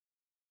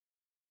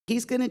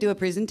He's going to do a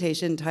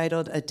presentation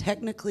titled A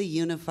Technically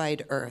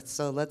Unified Earth.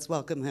 So let's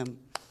welcome him.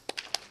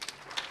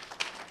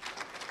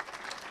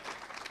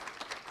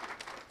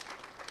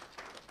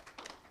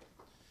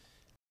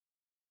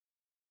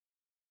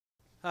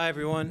 Hi,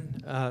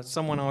 everyone.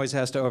 Someone always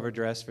has to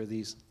overdress for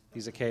these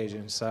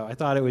occasions, so I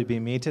thought it would be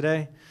me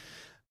today.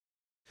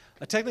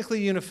 A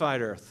technically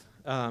unified Earth.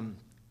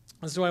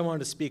 This is what I wanted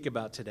to speak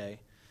about today,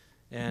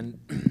 and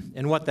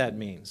what that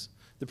means.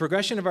 The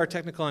progression of our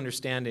technical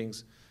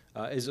understandings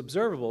is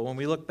observable when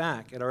we look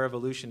back at our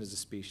evolution as a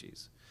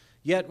species.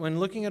 Yet, when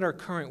looking at our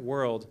current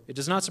world, it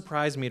does not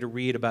surprise me to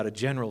read about a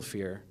general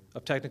fear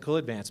of technical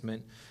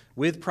advancement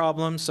with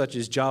problems such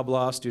as job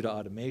loss due to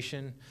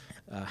automation,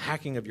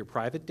 hacking of your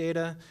private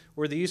data,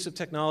 or the use of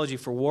technology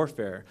for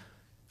warfare.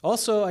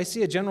 Also, I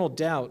see a general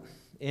doubt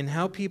in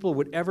how people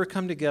would ever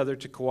come together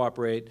to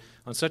cooperate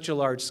on such a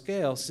large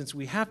scale, since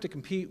we have to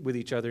compete with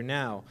each other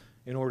now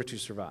in order to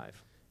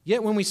survive.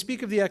 Yet when we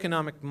speak of the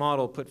economic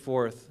model put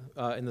forth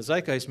in the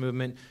Zeitgeist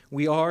movement,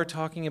 we are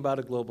talking about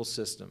a global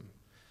system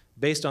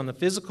based on the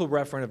physical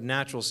referent of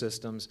natural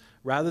systems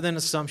rather than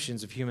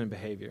assumptions of human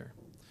behavior.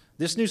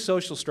 This new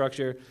social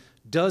structure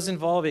does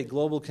involve a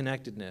global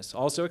connectedness,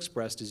 also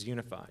expressed as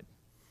unified.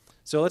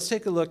 So let's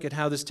take a look at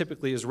how this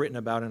typically is written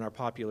about in our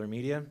popular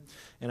media.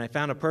 And I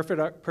found a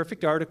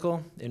perfect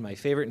article in my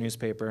favorite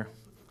newspaper,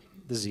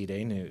 the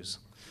ZDay News.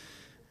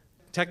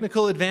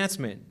 Technical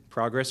advancement,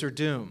 progress or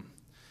doom.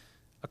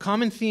 A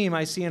common theme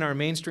I see in our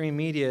mainstream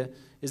media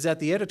is that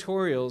the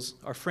editorials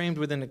are framed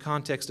within the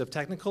context of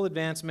technical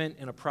advancement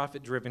and a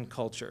profit-driven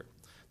culture.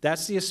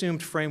 That's the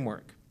assumed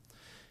framework.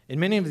 And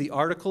many of the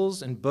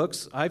articles and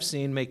books I've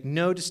seen make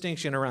no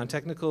distinction around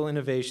technical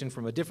innovation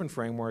from a different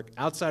framework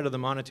outside of the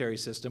monetary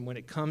system when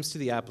it comes to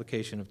the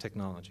application of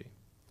technology.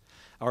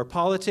 Our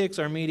politics,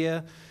 our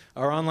media,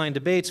 our online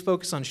debates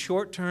focus on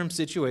short-term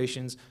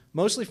situations,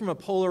 mostly from a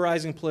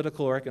polarizing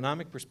political or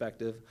economic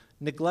perspective,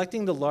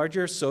 neglecting the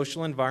larger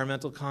social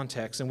environmental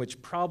context in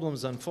which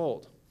problems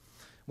unfold.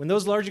 When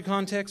those larger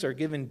contexts are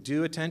given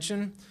due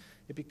attention,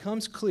 it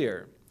becomes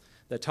clear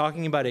that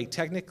talking about a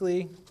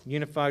technically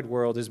unified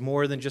world is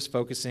more than just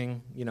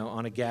focusing,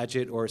 on a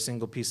gadget or a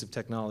single piece of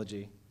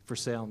technology for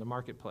sale in the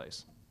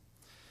marketplace.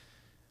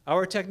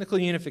 Our technical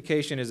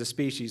unification as a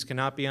species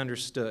cannot be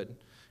understood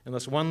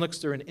unless one looks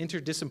through an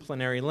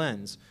interdisciplinary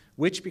lens,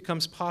 which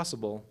becomes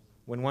possible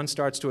when one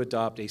starts to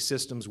adopt a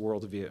systems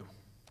worldview.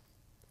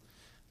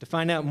 To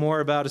find out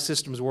more about a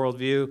systems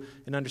worldview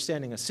and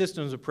understanding a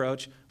systems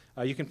approach,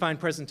 you can find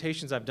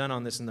presentations I've done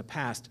on this in the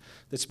past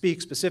that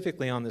speak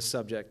specifically on this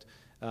subject.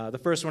 The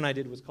first one I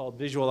did was called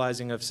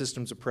Visualizing of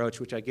Systems Approach,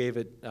 which I gave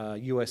at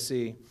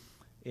USC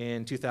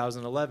in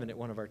 2011 at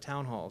one of our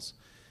town halls.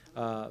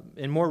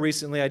 And more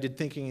recently, I did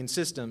Thinking in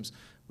Systems,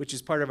 which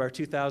is part of our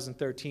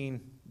 2013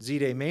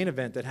 ZDay main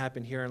event that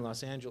happened here in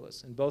Los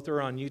Angeles. And both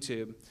are on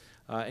YouTube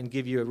and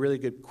give you a really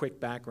good quick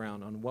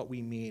background on what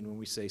we mean when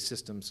we say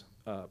systems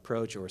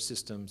approach or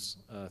systems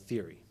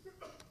theory.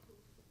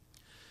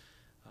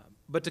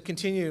 But to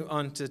continue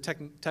on to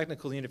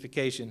technical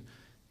unification,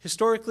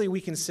 historically,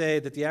 we can say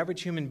that the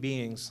average human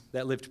beings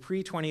that lived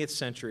pre-20th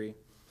century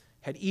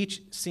had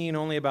each seen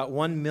only about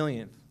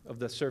 1/1,000,000th of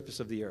the surface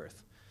of the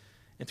Earth.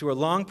 And through a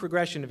long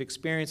progression of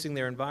experiencing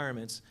their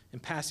environments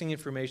and passing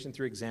information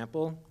through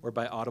example or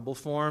by audible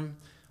form,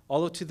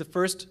 although to the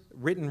first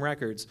written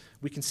records,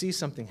 we can see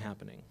something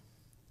happening.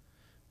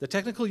 The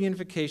technical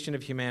unification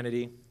of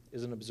humanity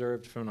is an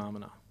observed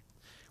phenomenon,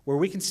 where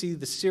we can see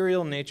the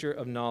serial nature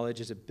of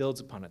knowledge as it builds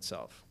upon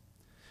itself.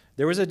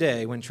 There was a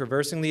day when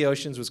traversing the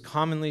oceans was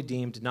commonly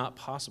deemed not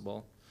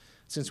possible,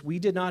 since we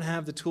did not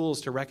have the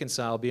tools to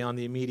reconcile beyond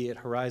the immediate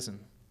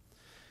horizon.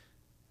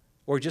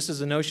 Or just as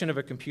the notion of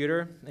a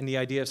computer and the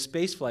idea of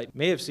spaceflight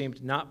may have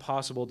seemed not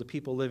possible to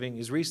people living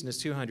as recent as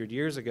 200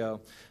 years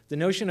ago, the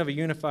notion of a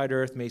unified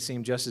Earth may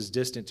seem just as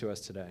distant to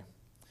us today,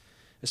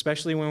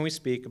 especially when we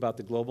speak about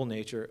the global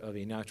nature of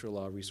a natural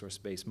law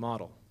resource-based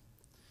model.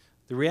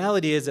 The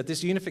reality is that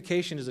this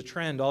unification is a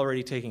trend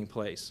already taking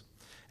place,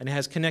 and it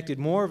has connected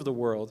more of the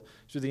world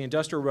through the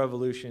industrial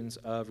revolutions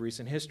of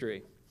recent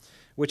history,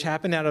 which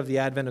happened out of the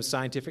advent of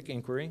scientific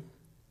inquiry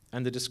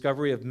and the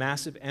discovery of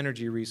massive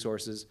energy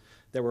resources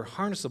that were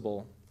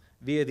harnessable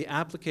via the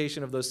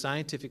application of those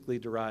scientifically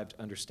derived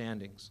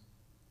understandings.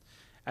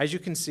 As you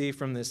can see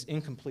from this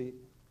incomplete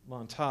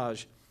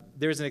montage,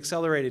 there's an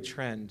accelerated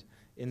trend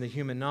in the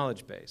human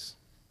knowledge base.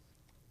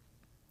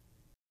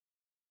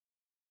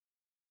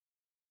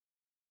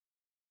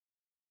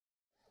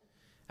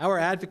 Our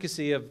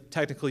advocacy of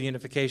technical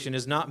unification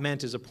is not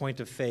meant as a point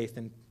of faith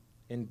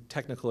in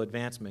technical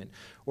advancement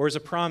or as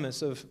a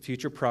promise of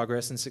future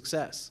progress and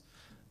success.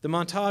 The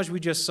montage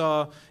we just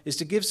saw is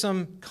to give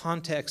some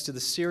context to the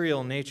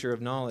serial nature of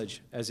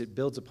knowledge as it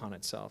builds upon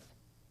itself,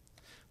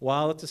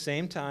 while at the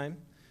same time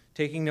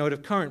taking note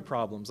of current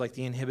problems like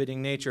the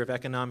inhibiting nature of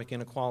economic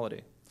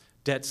inequality,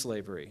 debt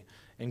slavery,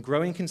 and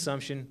growing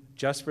consumption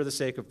just for the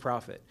sake of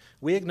profit.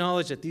 We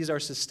acknowledge that these are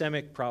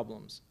systemic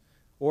problems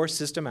or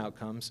system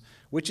outcomes,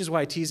 which is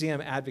why TZM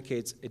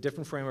advocates a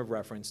different frame of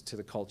reference to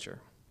the culture.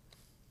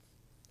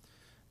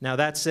 Now,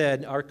 that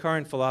said, our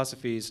current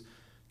philosophies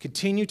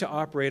continue to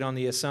operate on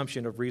the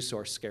assumption of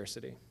resource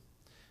scarcity,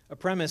 a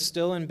premise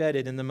still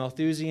embedded in the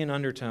Malthusian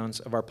undertones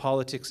of our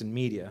politics and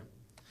media.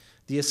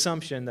 The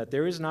assumption that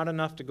there is not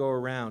enough to go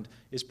around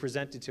is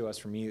presented to us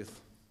from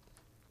youth.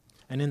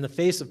 And in the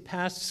face of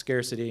past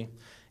scarcity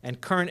and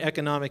current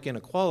economic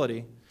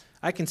inequality,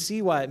 I can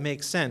see why it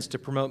makes sense to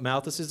promote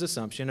Malthus's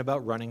assumption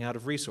about running out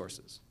of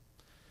resources.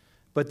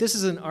 But this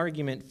is an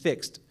argument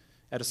fixed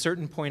at a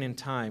certain point in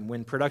time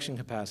when production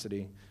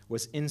capacity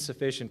was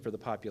insufficient for the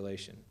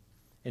population,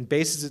 and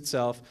bases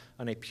itself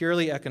on a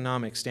purely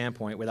economic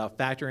standpoint without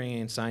factoring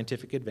in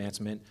scientific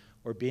advancement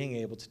or being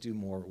able to do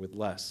more with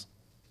less.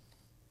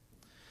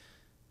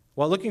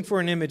 While looking for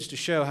an image to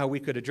show how we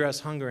could address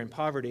hunger and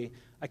poverty,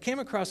 I came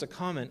across a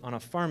comment on a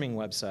farming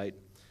website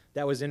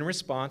that was in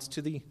response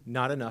to the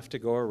not enough to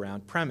go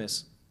around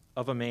premise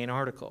of a main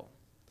article.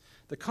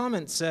 The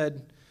comment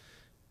said,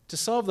 "To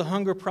solve the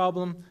hunger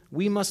problem,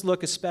 we must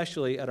look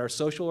especially at our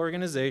social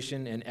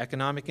organization and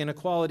economic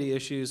inequality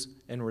issues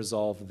and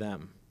resolve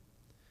them."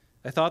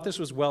 I thought this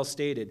was well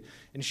stated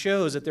and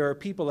shows that there are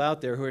people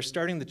out there who are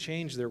starting to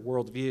change their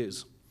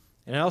worldviews.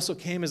 And it also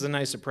came as a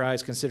nice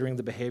surprise considering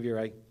the behavior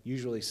I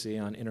usually see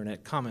on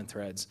internet comment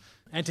threads.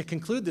 And to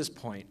conclude this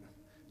point,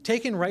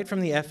 taken right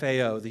from the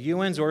FAO, the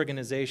UN's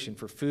Organization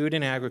for Food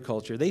and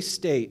Agriculture, they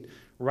state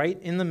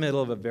right in the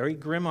middle of a very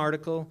grim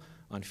article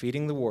on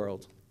feeding the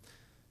world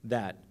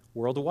that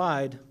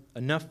worldwide,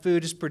 enough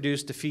food is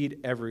produced to feed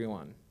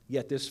everyone.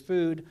 Yet this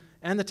food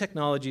and the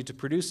technology to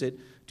produce it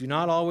do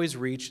not always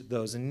reach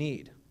those in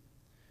need.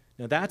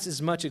 Now that's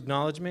as much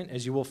acknowledgement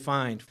as you will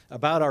find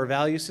about our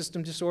value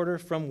system disorder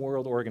from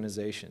world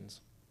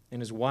organizations,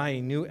 and is why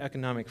a new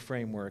economic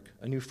framework,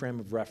 a new frame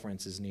of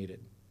reference is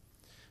needed.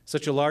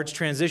 Such a large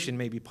transition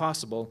may be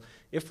possible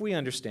if we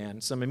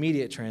understand some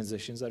immediate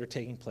transitions that are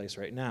taking place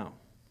right now.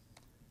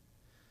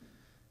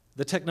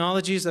 The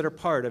technologies that are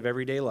part of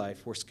everyday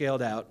life were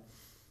scaled out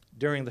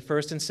during the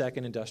first and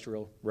second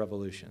industrial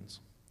revolutions.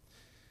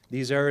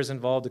 These eras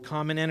involved a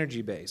common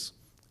energy base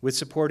with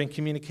supporting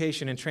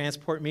communication and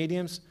transport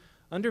mediums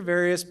under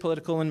various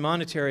political and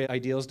monetary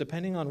ideals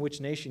depending on which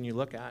nation you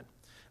look at,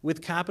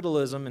 with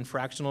capitalism and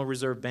fractional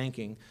reserve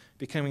banking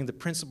becoming the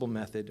principal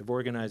method of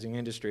organizing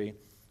industry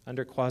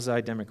under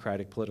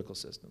quasi-democratic political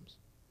systems.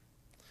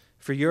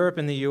 For Europe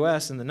and the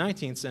US in the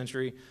 19th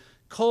century,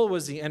 coal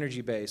was the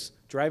energy base,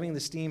 driving the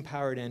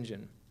steam-powered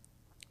engine.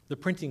 The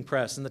printing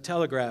press and the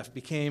telegraph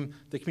became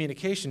the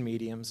communication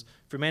mediums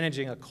for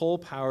managing a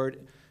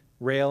coal-powered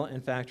rail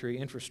and factory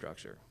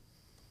infrastructure.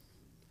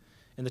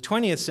 In the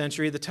 20th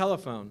century, the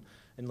telephone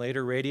and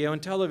later radio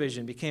and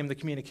television became the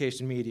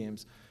communication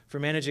mediums for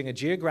managing a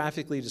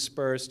geographically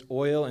dispersed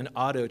oil and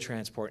auto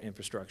transport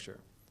infrastructure,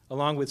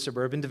 along with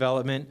suburban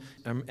development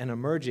and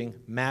emerging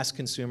mass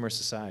consumer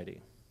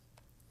society.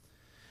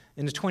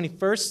 In the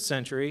 21st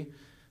century,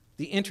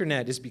 the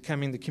internet is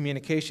becoming the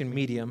communication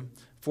medium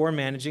for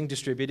managing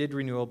distributed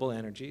renewable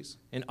energies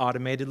and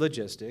automated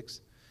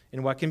logistics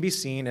in what can be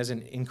seen as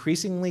an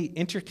increasingly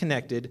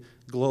interconnected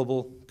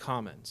global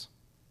commons.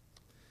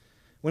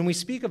 When we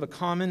speak of a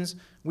commons,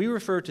 we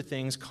refer to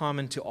things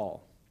common to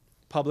all: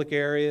 public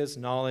areas,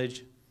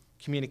 knowledge,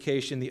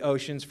 communication, the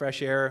oceans,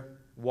 fresh air,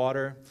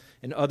 water,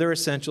 and other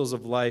essentials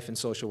of life and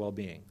social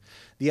well-being.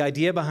 The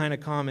idea behind a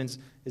commons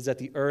is that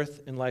the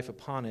earth and life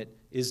upon it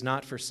is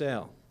not for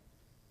sale.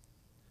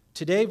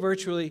 Today,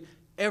 virtually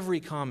every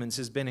commons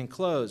has been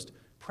enclosed,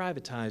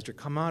 privatized, or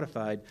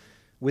commodified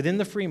within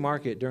the free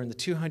market during the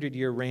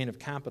 200-year reign of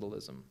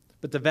capitalism.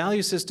 But the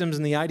value systems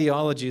and the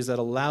ideologies that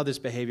allow this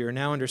behavior are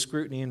now under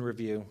scrutiny and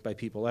review by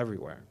people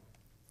everywhere.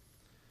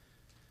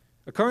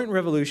 A current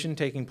revolution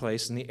taking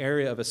place in the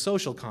area of a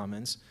social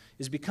commons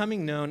is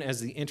becoming known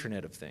as the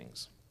Internet of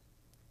Things,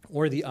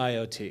 or the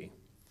IoT.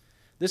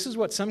 This is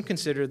what some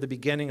consider the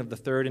beginning of the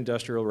third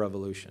industrial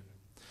revolution.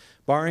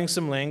 Borrowing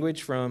some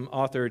language from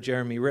author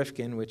Jeremy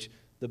Rifkin, which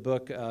the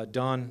book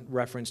Dawn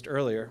referenced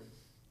earlier,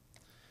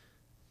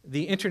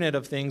 the Internet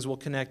of Things will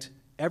connect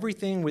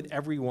everything with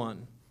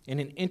everyone in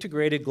an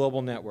integrated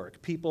global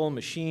network. People,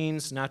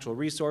 machines, natural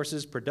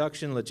resources,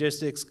 production,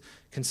 logistics,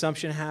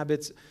 consumption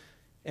habits,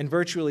 and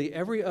virtually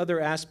every other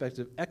aspect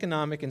of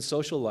economic and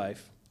social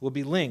life will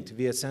be linked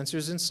via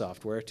sensors and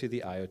software to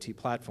the IoT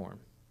platform.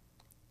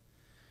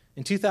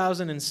 In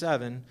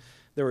 2007,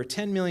 there were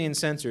 10 million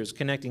sensors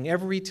connecting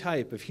every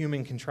type of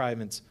human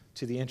contrivance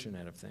to the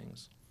Internet of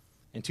Things.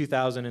 In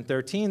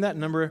 2013, that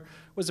number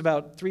was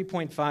about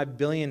 3.5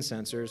 billion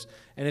sensors,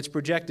 and it's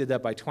projected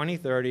that by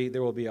 2030,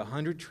 there will be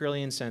 100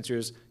 trillion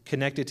sensors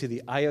connected to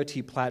the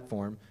IoT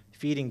platform,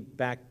 feeding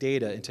back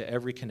data into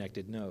every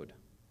connected node.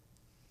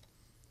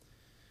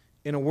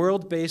 In a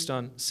world based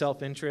on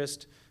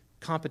self-interest,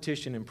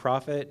 competition, and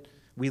profit,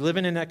 we live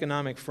in an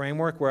economic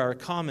framework where our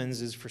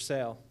commons is for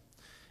sale.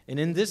 And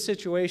in this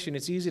situation,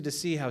 it's easy to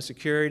see how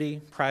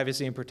security,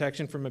 privacy, and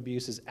protection from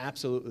abuse is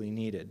absolutely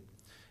needed,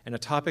 and a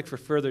topic for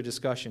further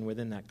discussion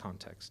within that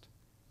context.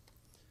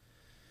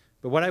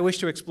 But what I wish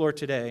to explore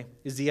today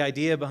is the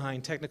idea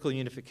behind technical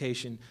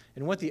unification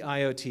and what the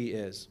IoT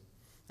is.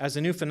 As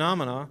a new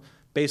phenomena,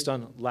 based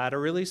on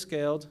laterally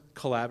scaled,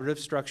 collaborative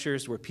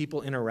structures where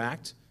people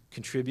interact,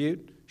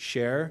 contribute,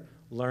 share,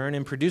 learn,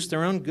 and produce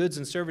their own goods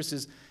and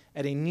services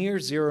at a near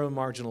zero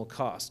marginal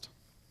cost.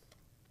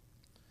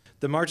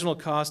 The marginal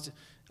cost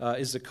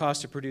is the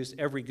cost to produce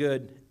every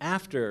good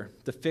after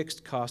the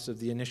fixed cost of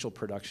the initial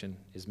production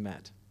is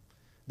met.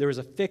 There is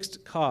a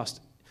fixed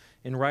cost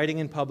in writing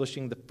and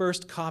publishing the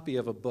first copy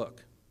of a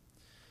book,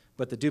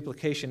 but the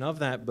duplication of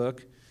that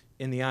book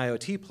in the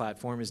IoT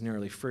platform is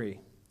nearly free.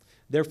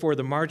 Therefore,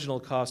 the marginal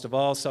cost of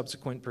all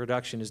subsequent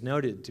production is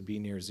noted to be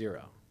near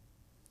zero.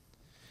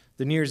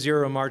 The near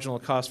zero marginal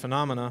cost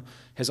phenomena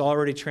has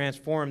already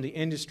transformed the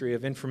industry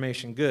of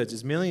information goods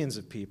as millions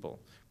of people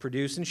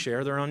produce and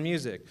share their own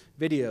music,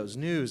 videos,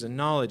 news, and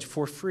knowledge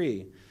for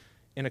free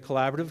in a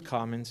collaborative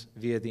commons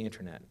via the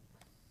internet.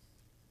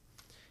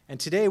 And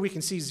today we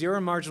can see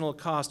zero marginal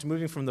cost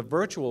moving from the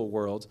virtual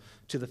world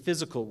to the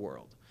physical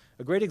world.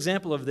 A great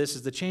example of this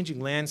is the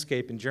changing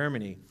landscape in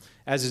Germany,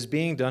 as is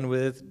being done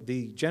with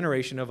the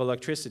generation of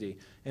electricity,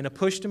 and a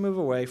push to move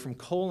away from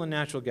coal and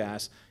natural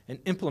gas and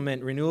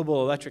implement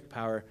renewable electric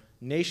power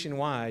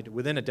nationwide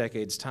within a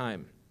decade's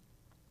time.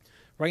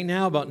 Right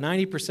now, about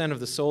 90% of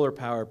the solar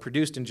power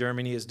produced in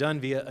Germany is done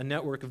via a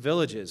network of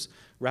villages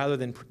rather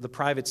than the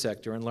private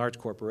sector and large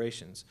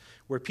corporations,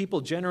 where people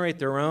generate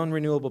their own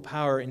renewable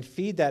power and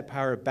feed that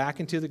power back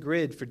into the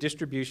grid for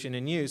distribution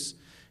and use,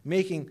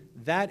 making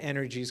that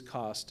energy's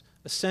cost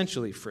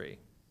essentially free.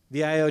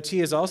 The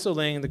IoT is also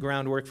laying the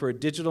groundwork for a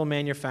digital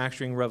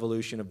manufacturing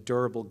revolution of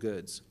durable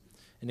goods.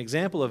 An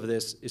example of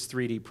this is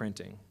 3D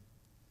printing.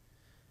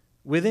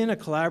 Within a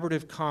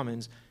collaborative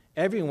commons,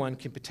 everyone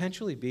can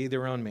potentially be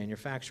their own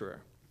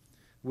manufacturer.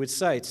 With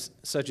sites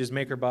such as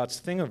MakerBot's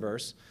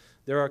Thingiverse,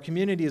 there are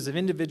communities of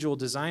individual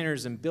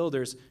designers and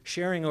builders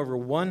sharing over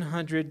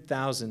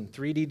 100,000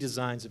 3D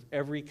designs of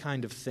every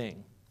kind of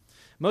thing.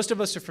 Most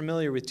of us are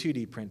familiar with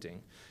 2D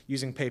printing,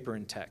 using paper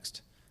and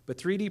text. But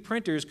 3D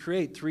printers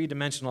create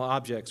three-dimensional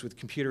objects with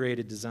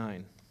computer-aided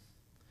design.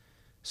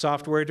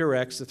 Software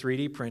directs the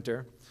 3D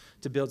printer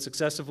to build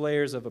successive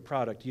layers of a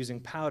product using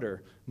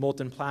powder,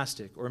 molten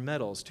plastic, or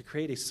metals to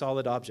create a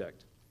solid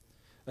object.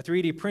 A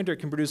 3D printer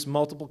can produce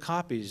multiple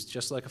copies,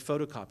 just like a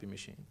photocopy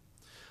machine.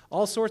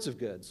 All sorts of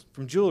goods,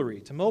 from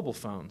jewelry to mobile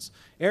phones,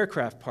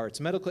 aircraft parts,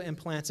 medical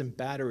implants, and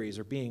batteries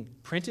are being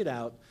printed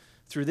out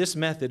through this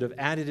method of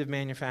additive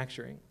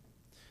manufacturing.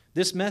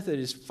 This method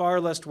is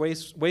far less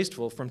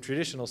wasteful from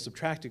traditional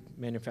subtractive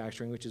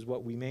manufacturing, which is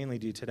what we mainly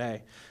do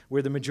today,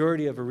 where the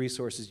majority of a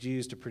resource is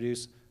used to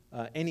produce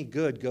any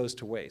good goes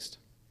to waste.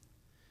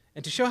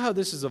 And to show how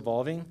this is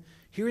evolving,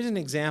 here is an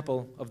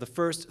example of the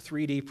first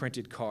 3D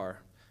printed car,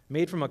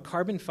 made from a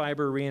carbon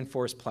fiber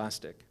reinforced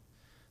plastic.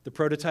 The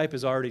prototype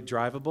is already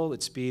drivable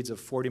at speeds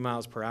of 40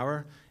 miles per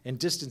hour and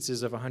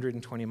distances of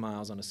 120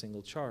 miles on a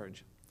single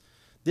charge.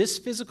 This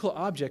physical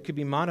object could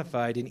be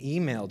modified and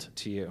emailed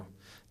to you,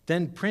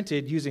 then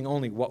printed using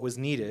only what was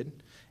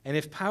needed, and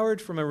if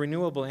powered from a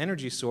renewable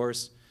energy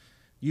source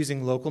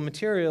using local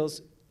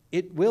materials,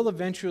 it will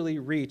eventually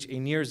reach a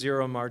near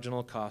zero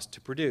marginal cost to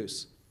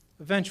produce.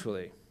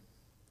 Eventually.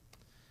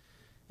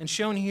 And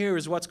shown here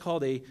is what's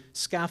called a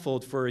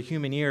scaffold for a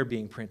human ear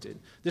being printed.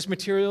 This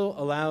material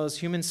allows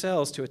human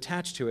cells to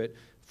attach to it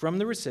from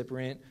the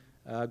recipient,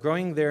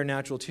 growing their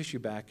natural tissue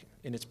back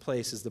in its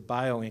place as the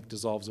bioink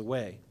dissolves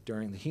away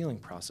during the healing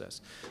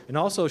process. And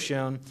also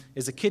shown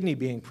is a kidney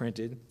being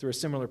printed through a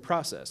similar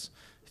process.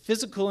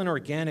 Physical and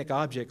organic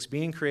objects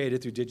being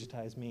created through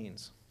digitized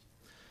means.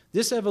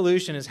 This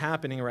evolution is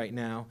happening right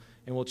now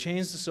and will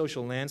change the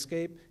social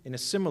landscape in a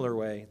similar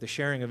way the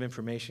sharing of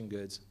information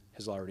goods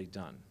has already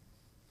done.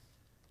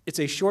 It's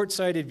a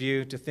short-sighted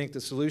view to think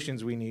the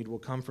solutions we need will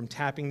come from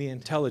tapping the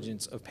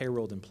intelligence of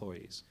payrolled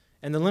employees.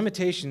 And the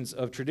limitations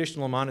of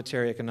traditional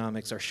monetary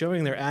economics are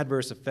showing their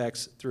adverse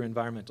effects through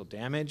environmental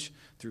damage,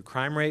 through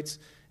crime rates,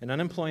 and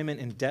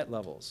unemployment and debt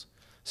levels.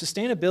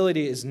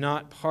 Sustainability is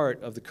not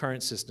part of the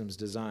current system's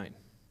design.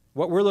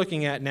 What we're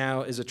looking at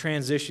now is a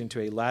transition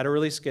to a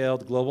laterally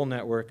scaled global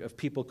network of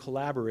people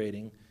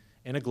collaborating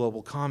in a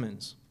global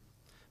commons.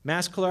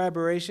 Mass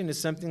collaboration is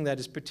something that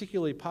is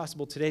particularly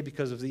possible today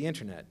because of the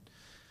internet.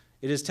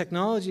 It is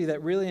technology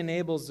that really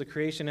enables the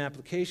creation and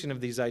application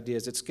of these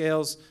ideas at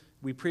scales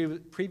we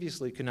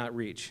previously could not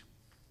reach.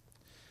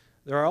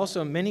 There are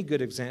also many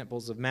good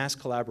examples of mass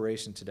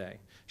collaboration today.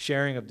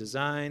 Sharing of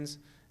designs,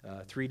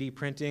 3D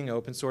printing,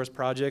 open source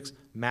projects,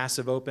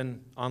 massive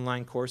open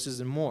online courses,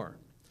 and more.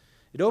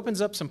 It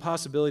opens up some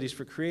possibilities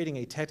for creating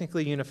a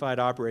technically unified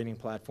operating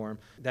platform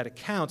that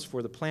accounts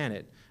for the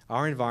planet,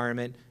 our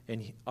environment,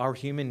 and our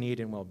human need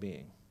and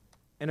well-being.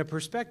 And a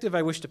perspective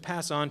I wish to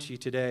pass on to you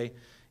today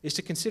is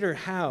to consider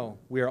how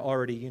we are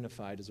already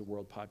unified as a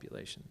world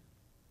population.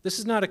 This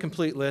is not a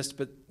complete list,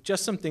 but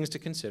just some things to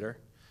consider.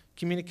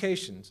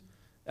 Communications,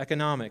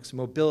 economics,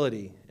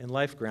 mobility, and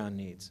life ground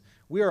needs.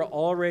 We are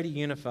already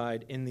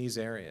unified in these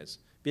areas.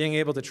 Being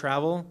able to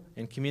travel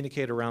and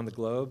communicate around the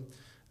globe.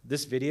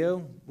 This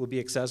video will be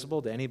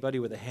accessible to anybody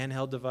with a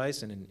handheld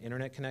device and an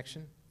internet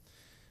connection.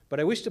 But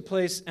I wish to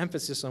place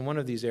emphasis on one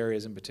of these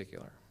areas in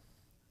particular.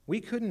 We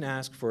couldn't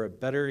ask for a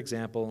better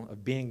example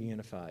of being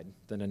unified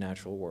than a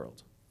natural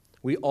world.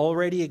 We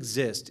already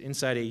exist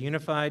inside a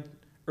unified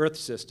Earth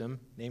system,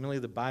 namely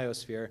the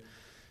biosphere,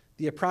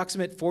 the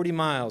approximate 40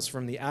 miles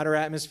from the outer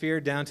atmosphere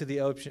down to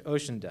the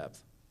ocean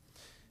depth.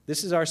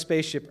 This is our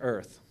spaceship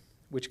Earth,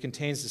 which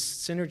contains the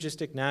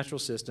synergistic natural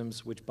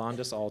systems which bond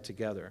us all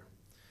together.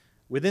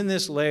 Within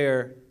this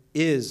layer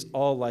is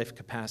all life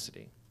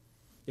capacity.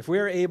 If we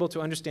are able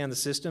to understand the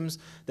systems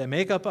that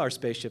make up our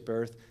spaceship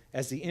Earth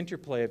as the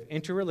interplay of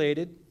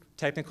interrelated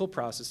technical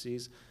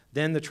processes,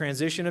 then the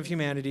transition of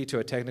humanity to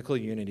a technical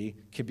unity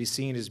can be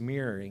seen as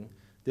mirroring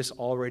this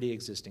already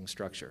existing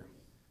structure.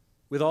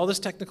 With all this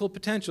technical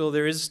potential,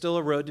 there is still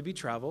a road to be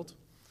traveled.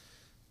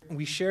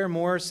 We share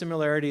more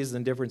similarities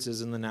than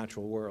differences in the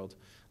natural world.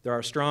 There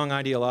are strong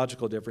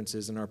ideological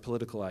differences in our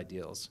political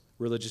ideals,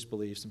 religious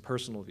beliefs, and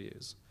personal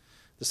views.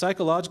 The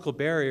psychological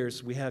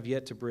barriers we have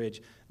yet to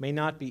bridge may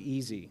not be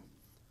easy,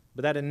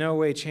 but that in no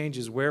way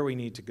changes where we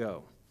need to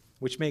go,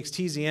 which makes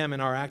TZM and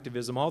our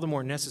activism all the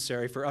more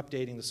necessary for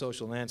updating the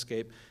social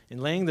landscape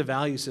and laying the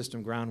value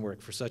system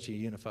groundwork for such a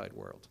unified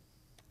world.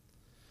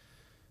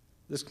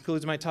 This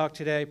concludes my talk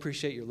today. I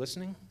appreciate your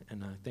listening,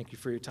 and thank you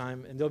for your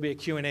time. And there'll be a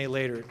Q&A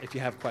later if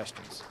you have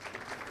questions.